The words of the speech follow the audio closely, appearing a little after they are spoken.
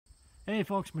Hey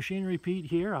folks, Machinery Pete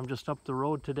here. I'm just up the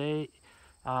road today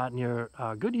near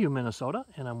Goodhue, Minnesota,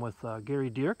 and I'm with Gary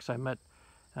Dierks. I met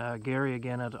Gary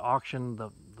again at auction, the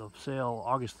sale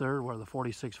August 3rd, where the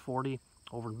 4640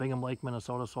 over in Bingham Lake,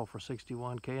 Minnesota, sold for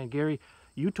 $61K. And Gary,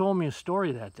 you told me a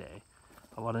story that day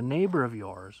about a neighbor of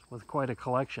yours with quite a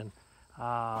collection.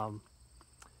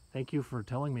 Thank you for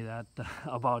telling me that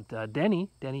about Denny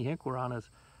Hinck. We're on his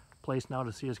place now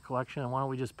to see his collection, and why don't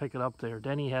we just pick it up there.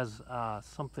 Denny has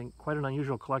quite an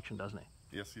unusual collection, doesn't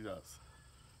he? Yes, he does.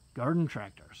 Garden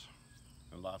tractors.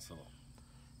 And lots of them.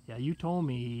 Yeah, you told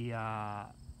me,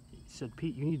 he said,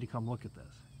 Pete, you need to come look at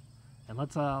this. And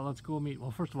let's go meet.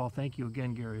 Well, first of all, thank you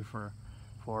again, Gary, for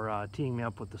teeing me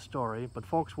up with the story. But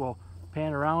folks, we'll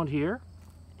pan around here,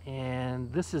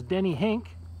 and this is Denny Hinck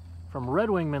from Red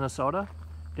Wing, Minnesota.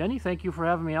 Denny, thank you for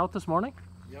having me out this morning.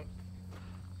 Yep.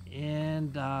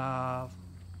 And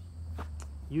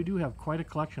you do have quite a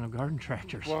collection of garden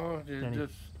tractors. Well,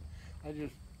 I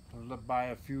just buy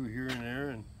a few here and there,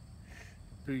 and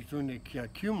pretty soon they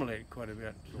accumulate quite a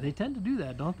bit. So. They tend to do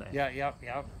that, don't they? Yeah, yep.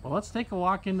 Well, let's take a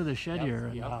walk into the shed here.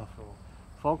 And, Yep.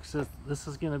 folks, this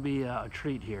is going to be a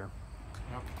treat here.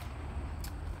 Yep.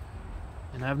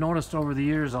 And I've noticed over the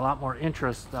years a lot more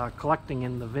interest collecting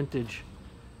in the vintage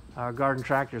garden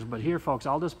tractors. But here, folks,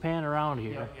 I'll just pan around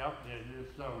here. Yep.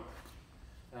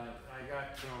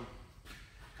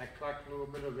 I collect a little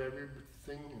bit of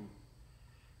everything. And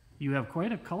You have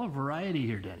quite a color variety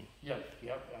here, Denny. yep.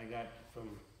 I got from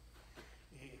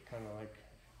kind of like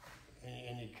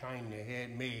any kind they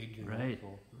had made. You know, Right,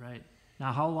 so. right.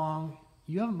 Now, how long?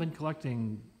 You haven't been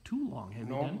collecting too long, have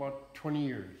you, No, Denny? about 20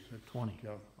 years. 20.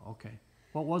 Yep. Okay.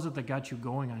 What was it that got you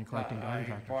going on collecting garden I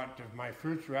tractors? bought my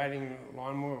first riding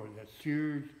lawnmower was a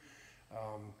Sears,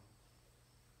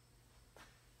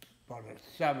 about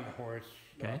a 7-horse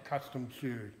Okay. custom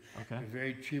Sears. Okay. A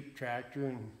very cheap tractor,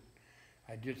 and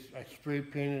I spray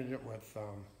painted it with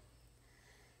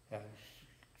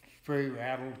spray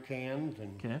rattled cans,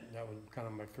 and Okay. that was kind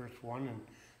of my first one. And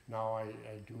now I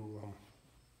do.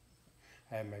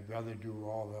 I have my brother do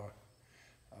all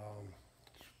the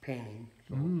painting,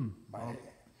 so by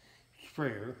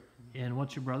sprayer. And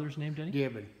what's your brother's name, Denny?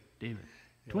 David. David.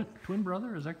 Yeah. Twin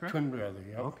brother, is that correct? Twin brother,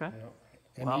 yep. Okay. Yep.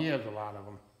 And Well- he has a lot of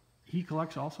them. He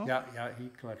collects also? Yeah, he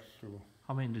collects through.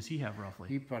 How many does he have roughly?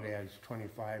 He probably has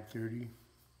 25, 30.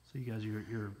 So you guys,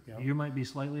 Yeah. you might be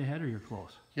slightly ahead or you're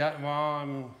close? Yeah,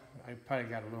 well, I probably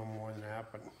got a little more than that,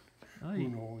 but Oh, who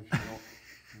knows, you know.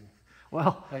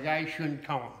 Well, The guy shouldn't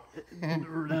count.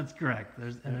 that's correct.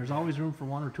 There's always room for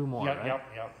one or two more, right?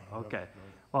 Yep. Okay.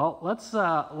 Well,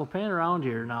 we'll pan around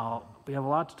here now. We have a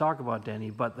lot to talk about, Denny,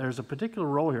 but there's a particular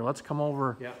row here. Let's come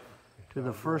over Yep. to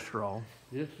the first row.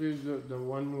 This is the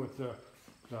one with the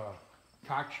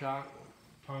cockshot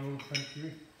tongue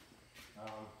country.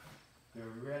 They're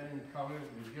red in color.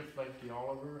 They're just like the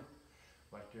Oliver,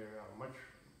 but they're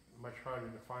much harder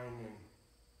to find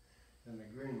than the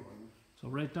green ones. So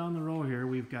right down the row here,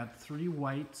 we've got 3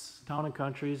 whites, Town and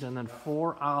Countries, and then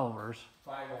 4 Olivers.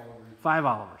 5 Olivers. 5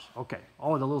 Olivers, okay.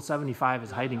 Oh, the little 75 is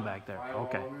hiding back there, 5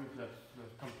 okay. Olivers, that's the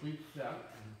complete set.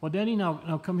 Well, Denny,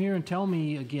 now come here and tell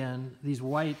me again, these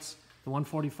whites, the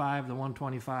 145, the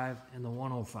 125, and the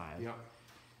 105. Yeah.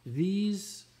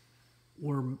 These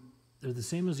they're the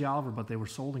same as the Oliver, but they were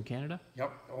sold in Canada?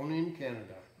 Yep, only in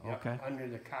Canada. Yep, Okay. under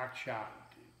the cockshot.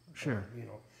 Sure. You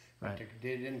know, but Right.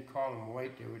 they didn't call them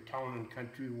white. They were Town and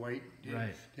Country white.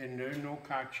 Right. There's no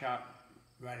cockshot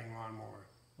riding lawnmower.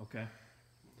 Okay.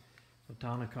 So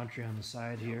Town and Country on the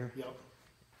side here. Yep.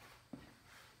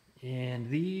 And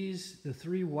these, the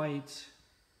 3 whites,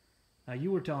 now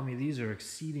you were telling me these are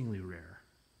exceedingly rare.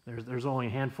 There's only a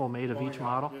handful made of Oh, each yeah,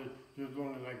 model? There's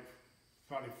only like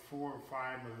probably 4 or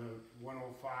 5 of the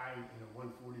 105 and the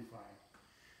 145.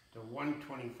 The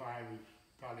 125 is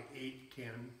probably 8,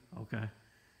 10, Okay.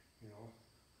 you know.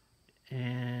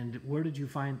 And where did you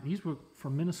find, these were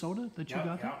from Minnesota that you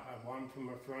got them? I won from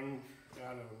a friend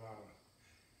out of,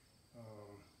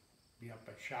 up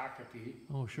at Shakopee.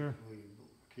 Oh, sure.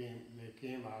 They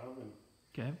came out of, and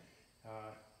Okay.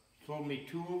 sold me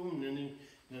 2 of them, and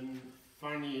then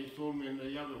finally he sold me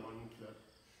the other ones,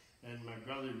 and my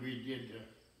brother redid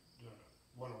the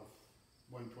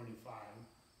 125.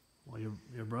 Well,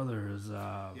 your brother is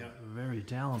Yeah. very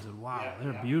talented. Wow, Yeah,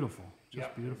 they're yeah. beautiful, just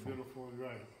Yeah, beautiful. Beautiful,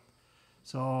 right.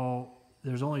 So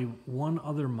there's only one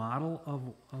other model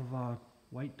of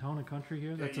white Town and Country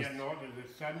here. That's Yeah, no, there's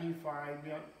a 75,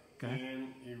 Okay.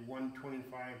 and a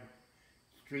 125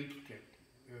 straight stick,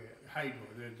 hydro.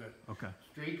 There's a okay.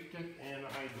 straight stick and a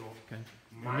hydro. Okay.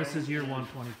 And this is your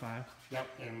 125. Yep,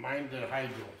 and mine's a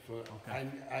hydro, so Okay.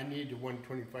 I need the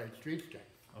 125 straight stick.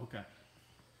 Okay.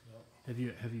 Have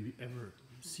you ever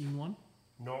seen one?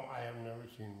 No, I have never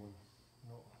seen one.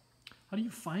 No. How do you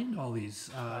find all these?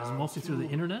 Is it mostly through the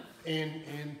internet? And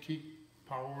antique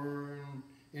power and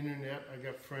internet. I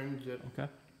got friends that Okay.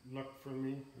 look for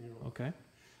me, you know. Okay.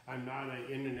 I'm not an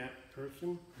internet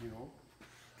person, you know.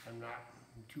 I'm not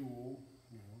too old,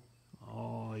 you know.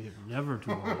 Oh, you're never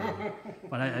too old.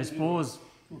 But I suppose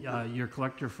your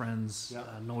collector friends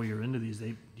know you're into these.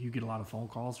 Do you get a lot of phone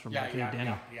calls from Denny?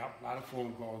 Yeah, a lot of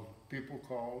phone calls. People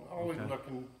call, always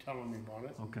looking, telling me about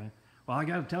it. Okay. Well, I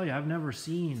got to tell you, I've never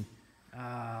seen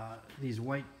these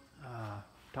white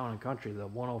Town and Country, the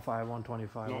 105,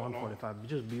 125, No, 145.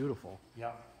 Just beautiful.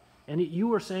 Yeah. And you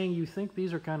were saying you think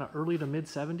these are kind of early to mid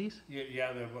 70s?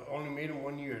 Yeah, they've only made them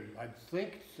 1 year. I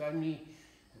think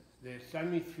they're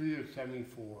 73 or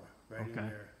 74, right in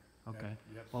there. Okay.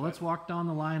 That's Well, let's walk down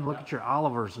the line and look at your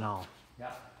Olivers now.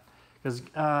 Yeah. Because,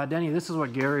 Denny, this is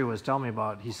what Gary was telling me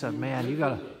about. He said, man, you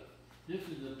got to... This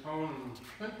is the Town and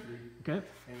Country, Okay.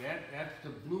 and that's the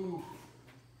blue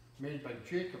made by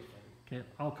Jacobson. Okay,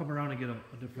 I'll come around and get a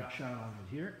different shot of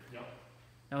it here. Yep.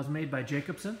 That was made by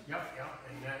Jacobson? Yep,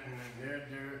 and they're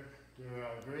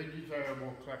a very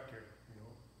desirable collector, you know.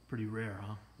 Pretty rare,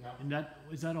 huh? Yep. And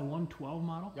is that a 112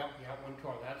 model? Yep,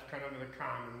 112. That's kind of the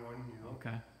common one, you know.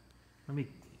 Okay. Let me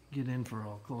get in for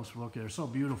a close look. They're so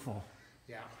beautiful.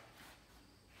 Yeah.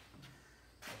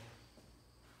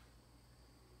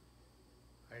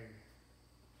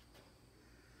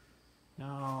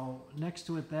 Now, next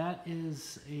to it, that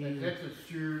is a That's a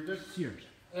Sears. Sears.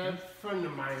 A friend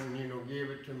of mine, you know, gave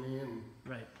it to me, and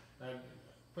Right. I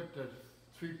put the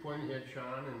 3-point hitch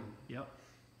on, and Yep.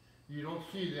 you don't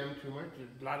see them too much.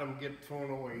 A lot of them get thrown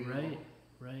away. you Right. know.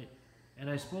 Right. And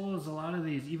I suppose a lot of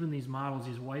these, even these models,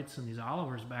 these whites and these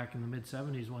Olivers back in the mid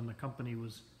 70s when the company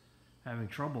was having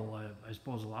trouble, I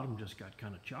suppose a lot of them just got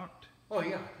kind of chucked. Oh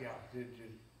yeah.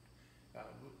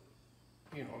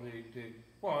 You know,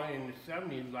 well, in the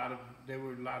 70s, there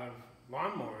were a lot of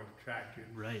lawnmower tractors.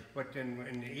 Right. But then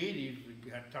in the 80s, we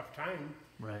had a tough time.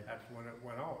 Right. That's when it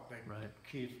went out. Like Right.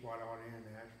 Case bought out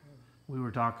International. We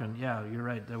were talking, yeah, you're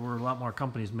right. There were a lot more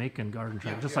companies making garden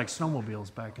tractors, just like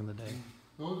snowmobiles back in the day.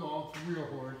 Those are all real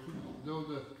horses.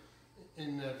 Those are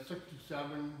in the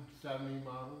 67, 70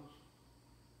 models.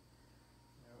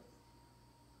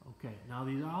 Okay, now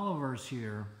these Olivers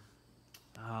here,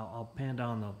 I'll pan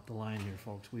down the line here,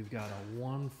 folks. We've got a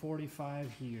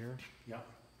 145 here, Yep.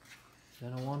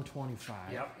 then a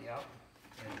 125. Yep.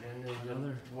 And then there's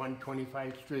Another- a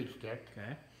 125 straight stick.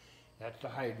 Okay, That's the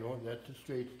hydro. That's the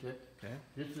straight stick. okay.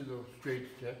 This is a straight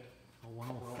stick. A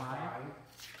 105,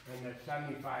 And the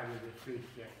 75 is a straight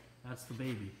stick. that's the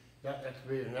baby. That's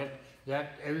big. And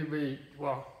that everybody,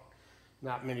 well,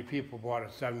 not many people bought a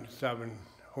 77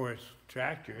 horse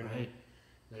tractor. And Right.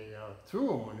 they threw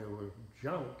them when they were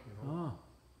junk, you know. Oh,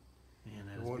 man,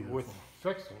 that is with beautiful.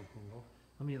 fixing, you know.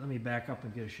 Let me back up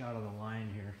and get a shot of the line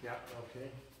here. Yeah, okay.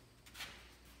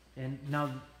 And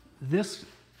now this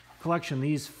collection,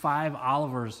 these 5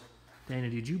 Olivers, Dana,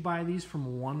 did you buy these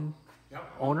from one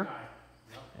Yep, owner? guy.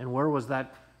 Yep. And where was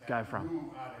that guy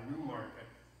from? Out of Newmarket,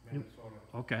 Minnesota.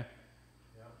 Okay.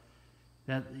 Yeah.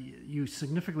 That you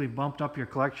significantly bumped up your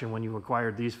collection when you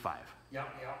acquired these 5. Yeah.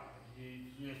 Yeah.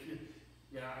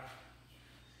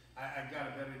 I got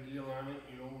a better deal on it,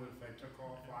 you know, if I took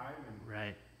all 5 and.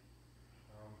 Right.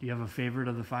 Do you have a favorite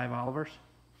of the 5 Olivers?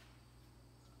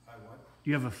 I what? Do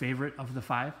you have a favorite of the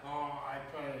 5? Oh,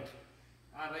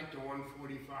 I like the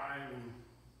 145 and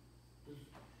just,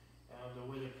 the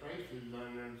way the price is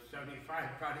on there, 75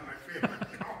 probably my favorite.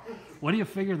 What do you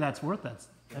figure that's worth? That's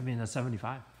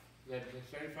 75. The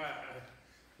 75,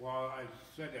 well, I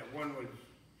said that one was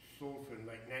sold for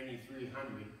like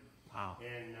 9,300, Wow.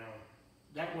 and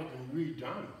that wasn't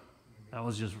redone. That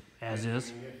was just as is,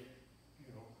 I mean, you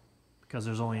know, because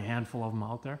there's only a handful of them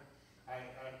out there. I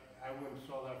wouldn't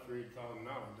sell that for $8,000. I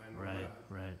know that.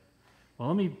 Right.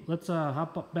 Well, let's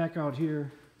hop up back out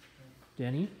here,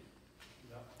 Denny.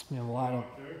 Yep. We have a lot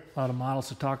Up there. of models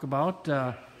to talk about.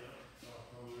 Now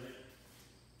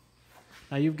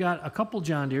you've got a couple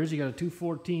John Deeres. You got a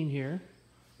 214 here.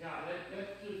 Yeah,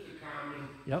 that's just a common.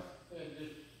 Yep.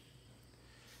 Just,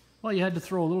 Well, you had to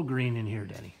throw a little green in here,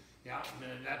 Denny. yeah,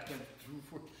 that's a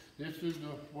 240. This is the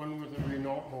one with the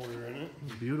Renault motor in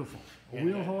it. Beautiful. A And,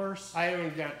 wheel horse. I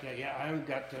haven't got that yet. I haven't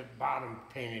got the bottom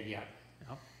painted yet.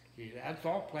 Yep. See, that's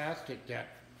all plastic, that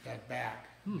back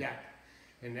deck.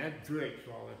 And that drapes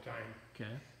all the time.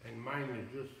 Okay. And mine is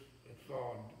just, it's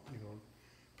all, you know,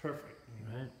 perfect. You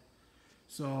know? Right.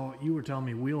 So you were telling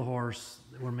me wheel horse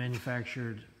were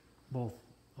manufactured both.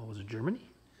 Oh, was it Germany?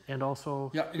 and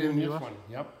also Yep, here in and the this US? one,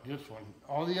 yep, this one.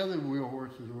 All the other wheel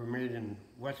horses were made in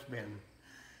West Bend,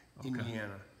 Okay.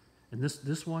 Indiana. And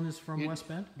this one is from It- West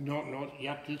Bend? No,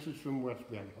 yep, this is from West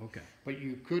Bend. Okay. But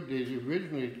you could,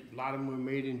 originally, a lot of them were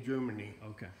made in Germany.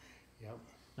 Okay. Yep.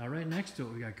 Now right next to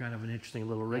it, we got kind of an interesting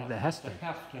little rig, Yeah, the that's Heston. The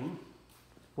Heston,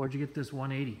 Where'd you get this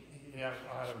 180? yeah,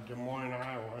 out of Des Moines,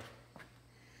 Iowa.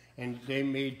 And they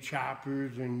made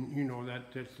choppers and, you know,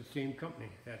 that's the same company,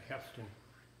 that Heston.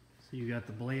 So you got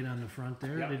the blade on the front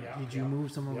there. Yeah, Did you yeah,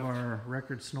 move some of yeah. our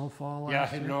record snowfall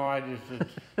last Yeah, year? no,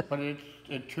 but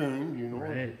it turned, you know.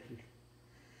 Right.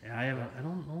 Yeah, I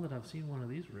don't know that I've seen one of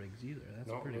these rigs either. That's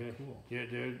No, pretty cool.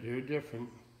 They're different.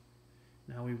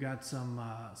 Now we've got some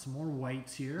more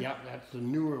whites here. Yeah, that's the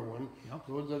newer one. Yep.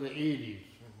 Those are the 80s,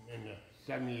 and the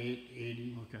 78,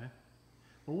 80. Okay.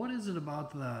 Well, what is it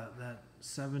about that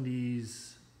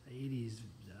 70s, 80s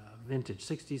vintage,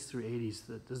 60s through 80s?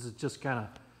 Does it just kind of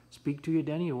speak to you,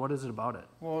 Denny, or what is it about it?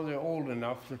 Well, they're old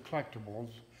enough, they're collectibles.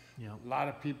 Yeah. A lot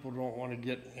of people don't want to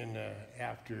get in the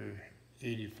after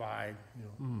 85, you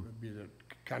know, would be the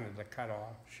kind of the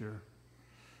cutoff. Sure.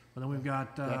 Well, then we've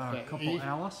got That's a the couple eight-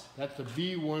 Alice. That's the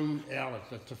B1 Alice.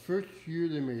 That's the first year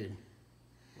they made.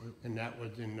 And that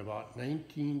was in about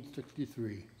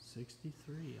 1963.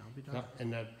 63, I'll be Yeah,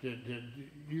 darned. and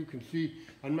you can see,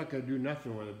 I'm not gonna do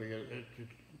nothing with it because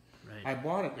I Right.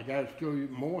 bought it, the guy's still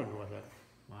mowing with it.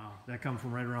 Wow. That come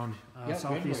from right around Yeah,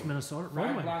 southeast Redwing. Minnesota? 5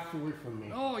 Redwing. blocks away from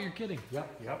me. Oh, you're kidding.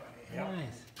 Yep.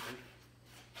 Nice.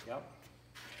 Yep.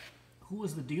 Who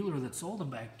was the dealer that sold them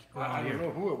back I around don't here?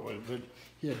 know who it was, but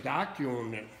he had doctor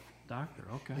owned it. Doctor,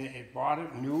 okay. He bought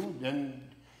it new, then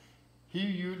he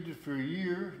used it for a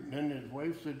year, and then his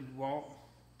wife said, well,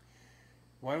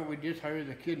 why don't we just hire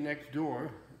the kid next door?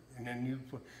 And then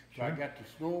so I Sure. got the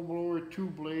snow blower, 2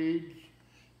 blades,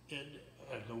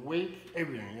 the weights,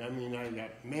 everything. I mean, I got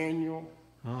manual,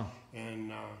 Oh,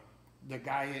 and the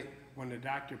guy, when the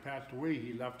doctor passed away,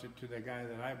 he left it to the guy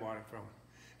that I bought it from.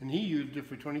 And he used it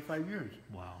for 25 years.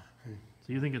 wow.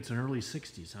 So you think it's an early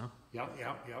 60s, huh? Yep.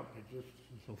 It just,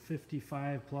 So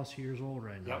 55 plus years old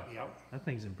right now. yep. That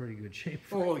thing's in pretty good shape.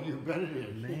 For Oh, you bet it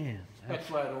is. Man. That's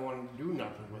why I don't want to do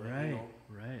nothing with it, you Right, know?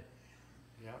 right.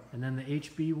 Yeah. And then the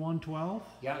HB 112?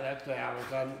 Yeah, that's the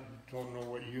Alice. I don't know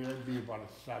what year, it'd be about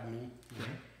a 70.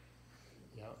 Okay.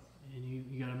 Yeah. And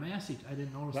you got a Massey. I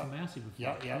didn't notice Yeah. the Massey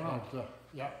before. Yeah, Wow.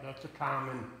 that's a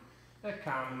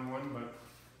common one, but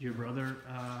Your brother,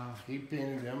 he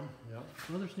painted them. Yeah.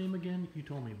 brother's name again? You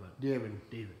told me, but David.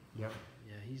 David. Yeah.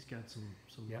 Yeah, he's got some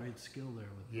Yeah. great skill there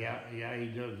with Yeah, he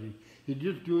does. He's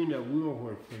just doing that wheel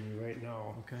horse for me right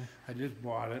now. Okay. I just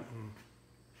bought it, and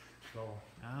so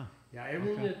Ah, yeah,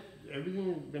 everything Okay.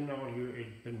 everything that's been out here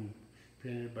has been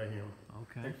painted by him,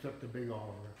 okay. except the big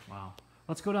Oliver. Wow.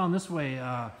 Let's go down this way,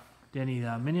 Denny.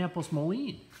 Minneapolis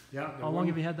Moline. Yeah. How long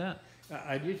have you had that?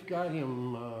 I just got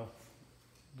him.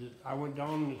 I went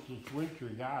down this winter,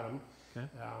 got him. Okay.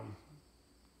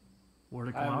 Where'd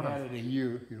it I come out haven't had of? it a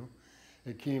year, you know.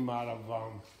 It came out of,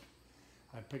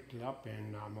 I picked it up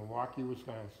in Milwaukee,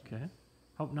 Wisconsin. Okay.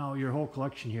 Now your whole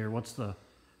collection here. What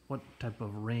type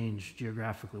of range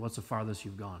geographically? What's the farthest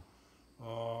you've gone?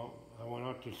 I went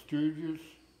out to Sturgis,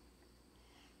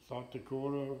 South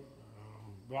Dakota,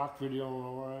 Rockford,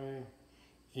 Illinois,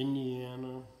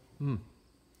 Indiana.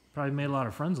 Probably made a lot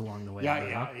of friends along the way. I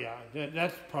bet, huh? Yeah.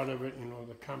 That's part of it, you know,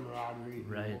 the camaraderie. you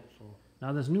Right. know, so.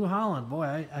 Now this New Holland, boy,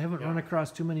 I haven't Yeah. run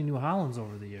across too many New Hollands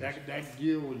over the years. That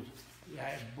deal was,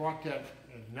 I bought that,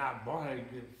 not bought it,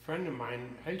 a friend of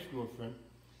mine, high school friend,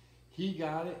 he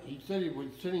got it, he said it was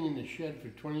sitting in the shed for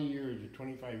 20 years or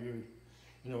 25 years,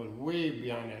 and it was way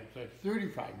beyond that, it's like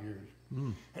 35 years.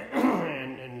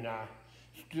 and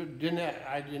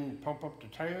I didn't pump up the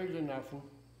tires or nothing,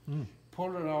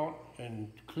 pulled it out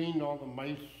and cleaned all the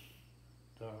mice,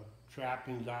 the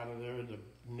trappings out of there, the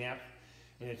nest,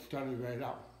 and it started right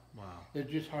up. Wow. It's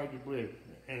just hard to believe,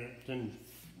 and it's in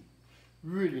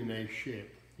really nice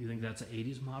shape. You think that's an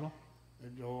 80s model?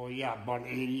 Oh yeah, about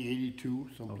 80, 82,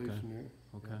 someplace Okay. in there.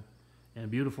 Okay. And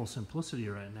beautiful simplicity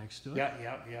right next to it.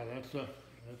 Yeah.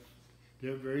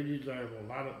 They're very desirable.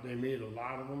 They made a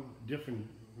lot of them, different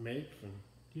makes, and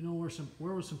Do you know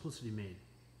where was simplicity made?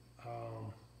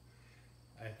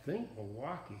 I think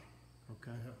Milwaukee.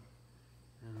 Okay.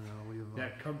 And we've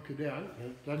That Cub Cadet,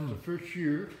 that's the first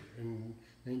year in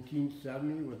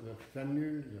 1970 with the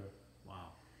fenders. wow,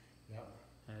 Yeah.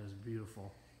 that is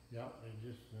beautiful. Yeah, they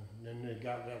just, then they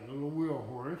got that little wheel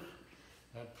horse,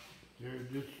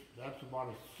 that's about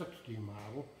a 60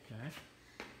 model, Okay.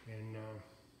 and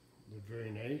They're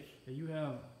very nice.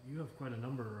 Yeah, you have quite a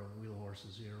number of wheel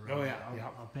horses here. Oh, yeah, I'll, yeah.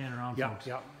 I'll pan around, Yeah, folks.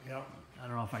 yeah, yeah, I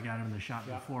don't know if I got him in the shot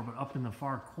Yeah. before, but up in the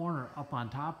far corner, up on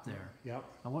top there. yeah.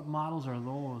 Now, what models are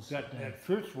those? That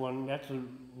first one, that's a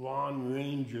Lawn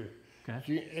Ranger. Okay.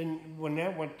 See, and when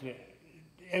that went to,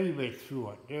 everybody threw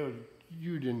it.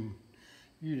 You didn't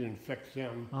fix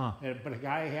them. Huh. But a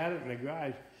guy had it in the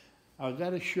garage. I was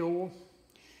at a show,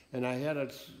 and I had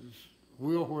a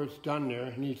wheel horse done there,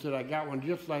 and he said, I got one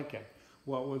just like it.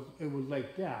 Well, it was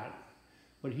like that,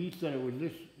 but he said it was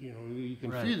this, you know, you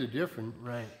can Right. see the difference.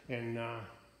 Right. And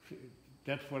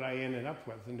that's what I ended up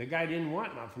with. And the guy didn't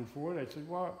want nothing for it. I said,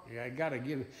 well, yeah, I got to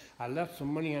give it. I left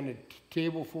some money on the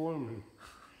table for him,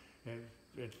 and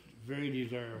it's very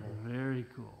desirable. Very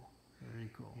cool. Very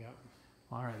cool. Yep.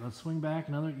 All right, let's swing back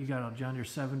another. You got a John Deere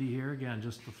 70 here again,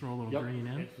 just to throw a little Yep, green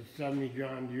in. it's a 70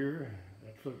 John Deere.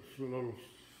 That's a little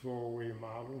throwaway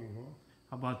model, you know.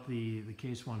 How about the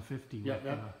Case 150? Yeah, with,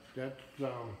 that's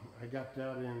I got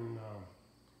that in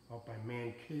up by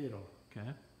Mankato. okay,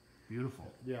 beautiful.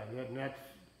 Yeah,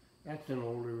 that's an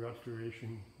older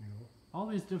restoration, you know. All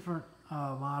these different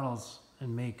models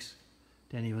and makes.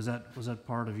 Danny, was that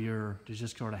part of your? Did it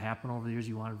just sort of happen over the years?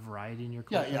 You wanted variety in your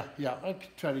Yeah, collection? yeah. I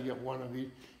could try to get one of these,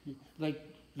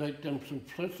 like them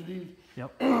simplicities.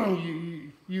 Yep.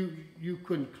 you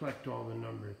couldn't collect all the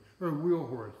numbers. Or wheel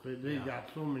horse, they Yeah. got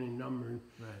so many numbers.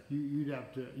 Right. You'd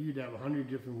have 100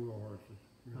 different wheel horses.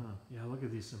 You know. Yeah, look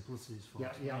at these simplicities,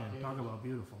 folks. Yeah, Man, yeah. talk about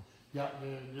beautiful. Yeah,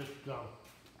 they're just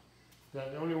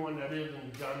the only one that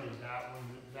isn't done is that one.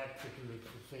 That's because it's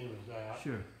the same as that.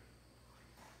 Sure.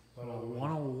 But,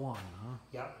 101, huh?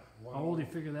 Yeah. How old do you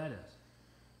figure that is?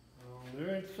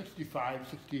 They're at 65,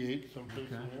 68, someplace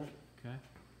in Okay. there. Okay.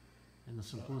 And the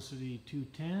Simplicity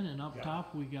 210, and up Yeah.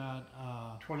 top we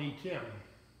got 2010.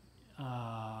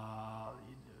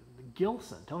 the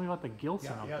Gilson. Tell me about the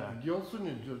Gilson Yeah, up yeah. there. The Gilson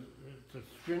is it's a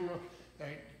string.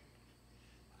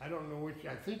 I don't know which.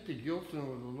 I think the Gilson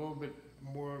was a little bit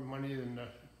more money than the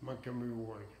Montgomery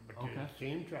Ward, but they're Okay. the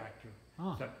same tractor,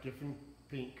 Huh, except different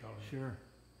paint color. sure.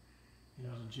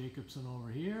 There's a Jacobson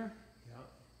over here.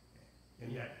 Yeah.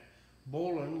 And that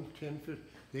Bolin 1050,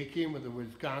 they came with a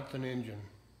Wisconsin engine.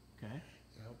 Okay.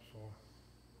 Yep. So.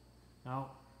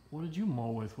 Now, what did you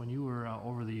mow with when you were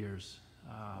over the years?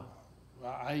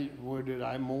 Where did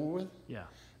I mow with? Yeah.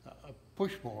 A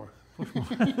push mower.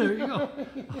 There you go.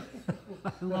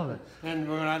 I love it. And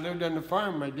when I lived on the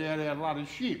farm, my dad had a lot of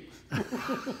sheep,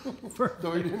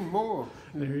 so he didn't mow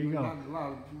them. There you go. Not a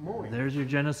lot of mowing. There's your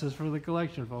genesis for the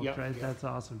collection, folks, Yep, right? yep. That's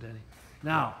awesome, Denny.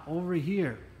 Now, over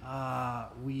here,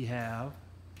 we have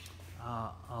a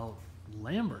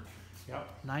Lambert, Yep.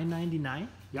 999.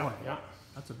 Yeah, Boy, yeah,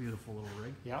 that's a beautiful little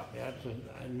rig. yeah.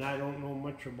 And I don't know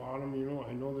much about them, you know.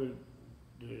 I know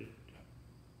they're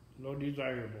no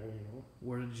desirable, you know.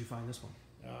 Where did you find this one?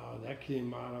 That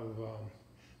came out of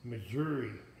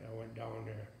Missouri. I went down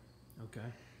there. Okay.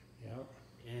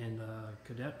 Yeah, And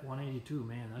Cadet 182,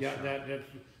 man, that's yeah. sharp.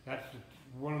 That's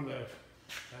one of the.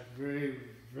 That's very,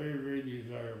 very, very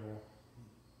desirable.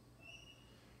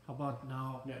 How about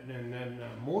now? And then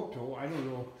Moto, I don't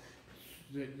know.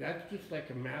 That's just like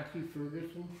a Massey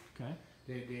Ferguson. Okay.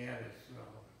 They had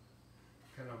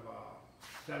a kind of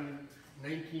a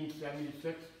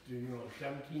 1976 to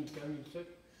 1776.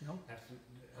 Nope. That's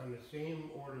on the same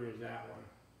order as that one.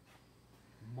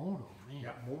 Moto, man.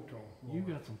 Yeah, Moto. You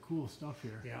got some cool stuff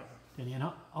here. Yeah, Denny, and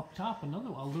up top,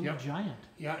 another one, a little Yep. giant.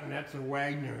 yeah, and that's a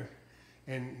Wagner,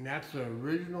 and that's the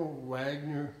original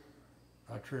Wagner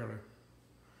trailer,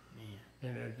 Man.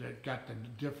 and it got the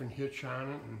different hitch on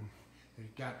it, and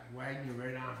it got Wagner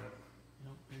right on it.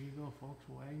 Yep, there you go, folks.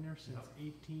 Wagner since Yep.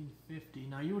 1850.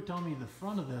 Now, you were telling me the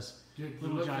front of this, You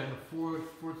Little look at giant. the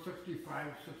 465,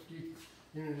 60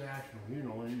 International, you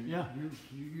know, and Yeah.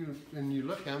 you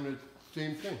look at them, it's the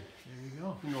same thing. there you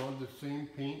go. You know, the same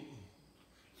paint.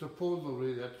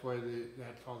 Supposedly, that's how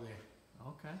they,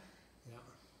 Okay. yeah.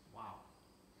 Wow.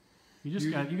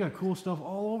 You got cool stuff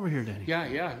all over here, Denny. Yeah,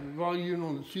 yeah. Well, you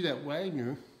know, see that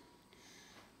Wagner,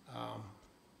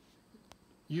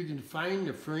 you can find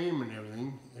the frame and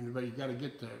everything, but you got to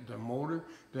get the motor,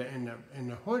 and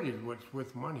the hood is what's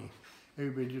worth money.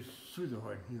 Everybody just threw the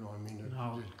hood, you know what I mean?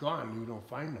 No. It's gone, you don't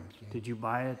find them. See? Did you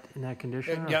buy it in that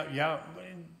condition? or- Yeah, but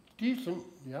decent,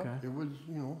 yeah. Okay. It was,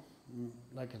 you know,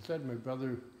 like I said, my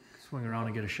brother. Swing around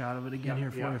and get a shot of it again Yeah,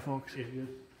 here for yeah. you, folks.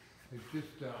 It's just,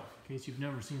 In case you've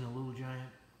never seen a little giant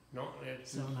no,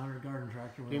 it's. 700 garden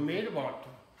tractor. With They a- made about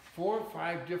 4 or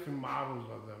 5 different models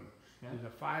of them. Yeah. There's a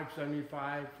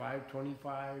 575,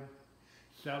 525,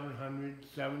 700,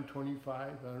 725,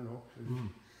 I don't know. Mm.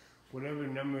 whatever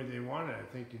number they wanted. I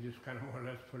think they just kind of more or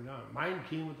less put it on. Mine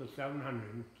came with the 700,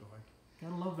 so I...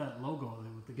 Gotta love that logo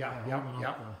there with the guy Yep, holding yep,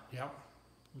 up yep,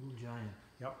 the little giant.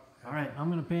 yep. All right, I'm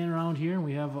gonna pan around here, and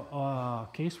we have a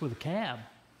case with a cab.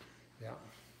 Yeah.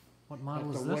 What model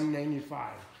That's is the this?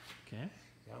 195. Okay.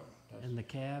 Yeah. That's, And the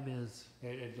cab is?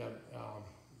 it's a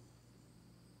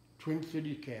Twin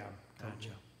City cab. Gotcha.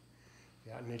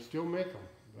 Yeah, and they still make them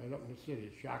right up in the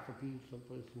city. Shakopee,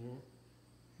 someplace near.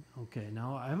 Okay,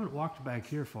 now I haven't walked back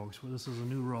here, folks. Well, this is a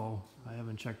new row. I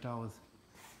haven't checked out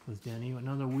with Denny.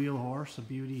 Another wheel horse, a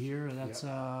beauty here. That's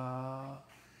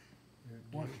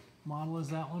what model is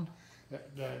that one? This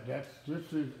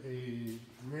is a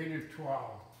Raider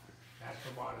 12. That's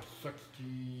about a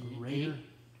 68.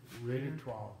 Raider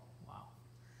 12. Wow.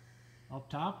 Up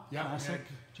top, Yeah, classic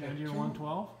John Deere two-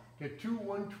 112. The two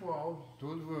 112s,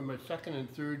 those were my second and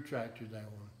third tractors I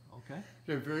owned. Okay.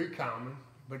 They're very common,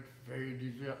 but very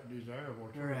desirable.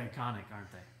 too. Very iconic,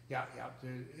 aren't they? Yeah,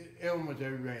 yeah. Almost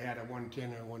everybody had a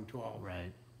 110 or 112.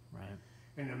 Right, right.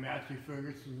 And the Massey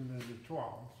Ferguson is a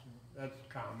 12. So that's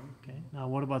common. Okay. Now,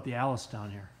 what about the Alice down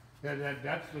here?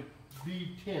 That's the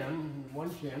B10,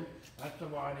 110. That's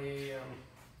about a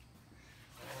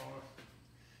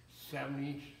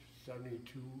 70,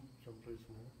 72, someplace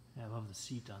in there. Yeah, I love the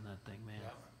seat on that thing, man.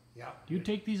 Yeah, yeah. Do you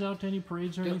take these out to any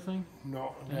parades or Yeah. anything?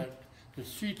 No, the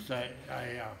seats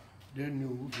they're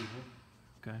new.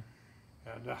 Okay.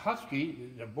 The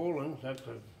Husky, the Bolins, that's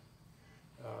a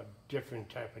different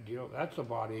type of deal. That's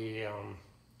about a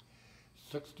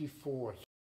 64.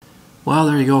 Well,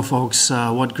 there you go, folks.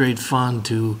 What great fun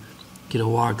to get a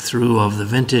walk through of the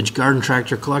vintage garden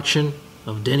tractor collection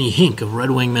of Denny Hinck of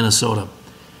Red Wing, Minnesota.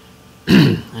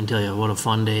 I tell you, what a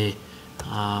fun day.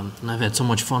 And I've had so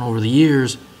much fun over the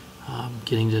years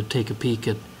getting to take a peek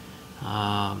at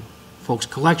folks'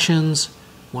 collections,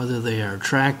 whether they are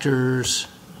tractors,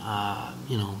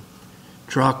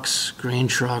 trucks, grain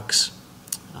trucks,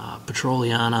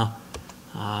 Petroliana,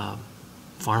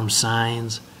 farm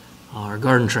signs, or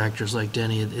garden tractors like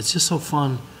Denny. It's just so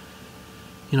fun,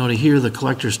 to hear the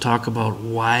collectors talk about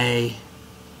why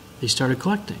they started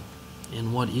collecting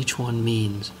and what each one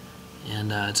means.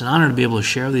 And it's an honor to be able to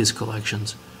share these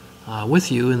collections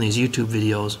with you in these YouTube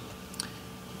videos.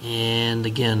 And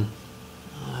again,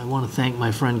 I want to thank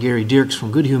my friend Gary Dirks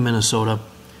from Goodhue, Minnesota,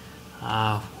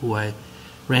 who I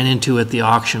ran into at the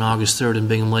auction August 3rd in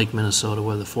Bingham Lake, Minnesota,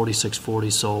 where the 4640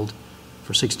 sold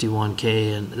for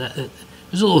 $61K. And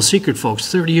there's a little secret,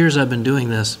 folks. 30 years I've been doing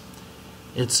this.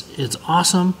 It's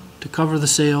awesome to cover the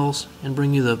sales and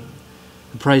bring you the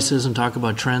prices and talk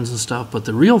about trends and stuff, but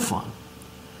the real fun,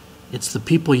 it's the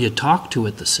people you talk to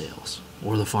at the sales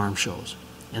or the farm shows,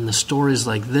 and the stories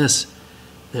like this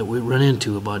that we run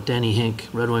into about Denny Hinck,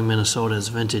 Red Wing, Minnesota's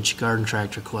vintage garden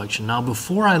tractor collection. Now,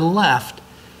 before I left,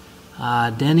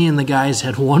 Denny and the guys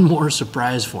had one more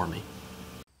surprise for me.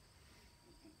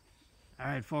 All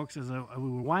right, folks, as we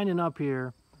were winding up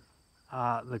here,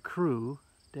 the crew,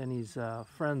 Denny's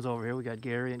friends over here, we got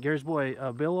Gary and Gary's boy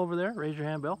Bill over there. Raise your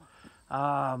hand, Bill.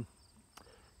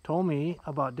 Told me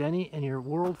about Denny and your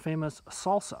world-famous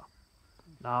salsa.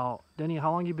 Now, Denny,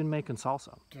 how long have you been making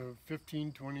salsa?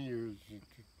 15, 20 years. It's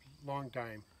a long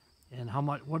time. And how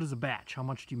much? What is a batch? How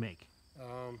much do you make?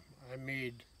 I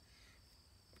made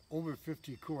over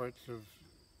 50 quarts of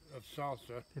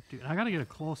salsa. 50. And I got to get a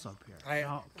close-up here.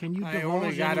 Now, can you I divulge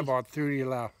only got about 30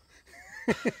 left.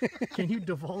 Can you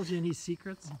divulge any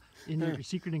secrets in your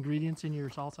secret ingredients in your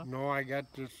salsa? No, I got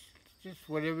just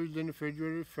whatever's in the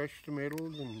refrigerator, fresh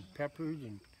tomatoes and peppers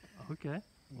and Okay.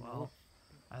 Well,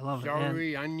 I love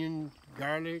celery, onion,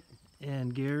 garlic.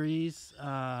 And Gary's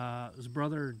his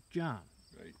brother John.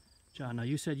 Right. John, now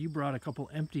you said you brought a couple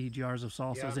empty jars of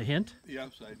salsa Yeah. as a hint.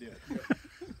 Yes, I did.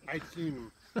 I seen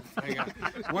them.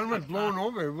 One was blown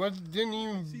over. It didn't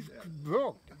even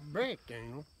break.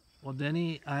 Well,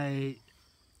 Denny, I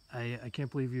can't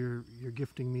believe you're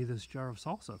gifting me this jar of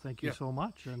salsa. Thank you Yeah. so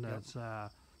much. And that's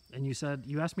and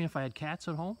you asked me if I had cats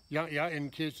at home. Yeah. In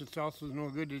case the salsa's no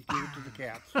good, just give it to the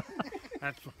cats.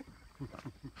 That's.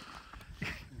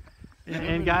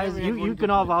 And guys, you can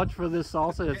all vouch for this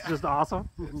salsa. It's just awesome.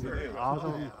 It's very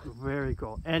Awesome. Very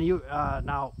cool. And you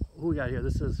now who we got here?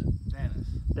 This is Dennis.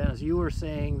 Dennis. You were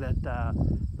saying that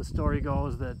the story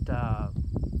goes that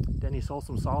Denny sold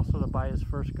some salsa to buy his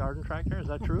first garden tractor. Is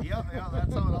that true? Yeah,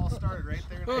 that's how it all started, right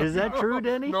there. Is that true,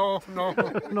 Denny? No.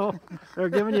 No, they're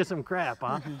giving you some crap,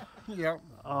 huh? Yep.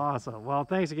 Awesome. Well,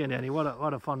 thanks again, Denny.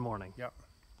 What a fun morning. Yep.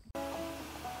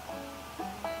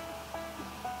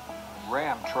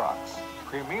 Ram Trucks,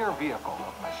 premier vehicle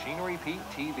of Machinery Pete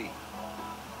TV.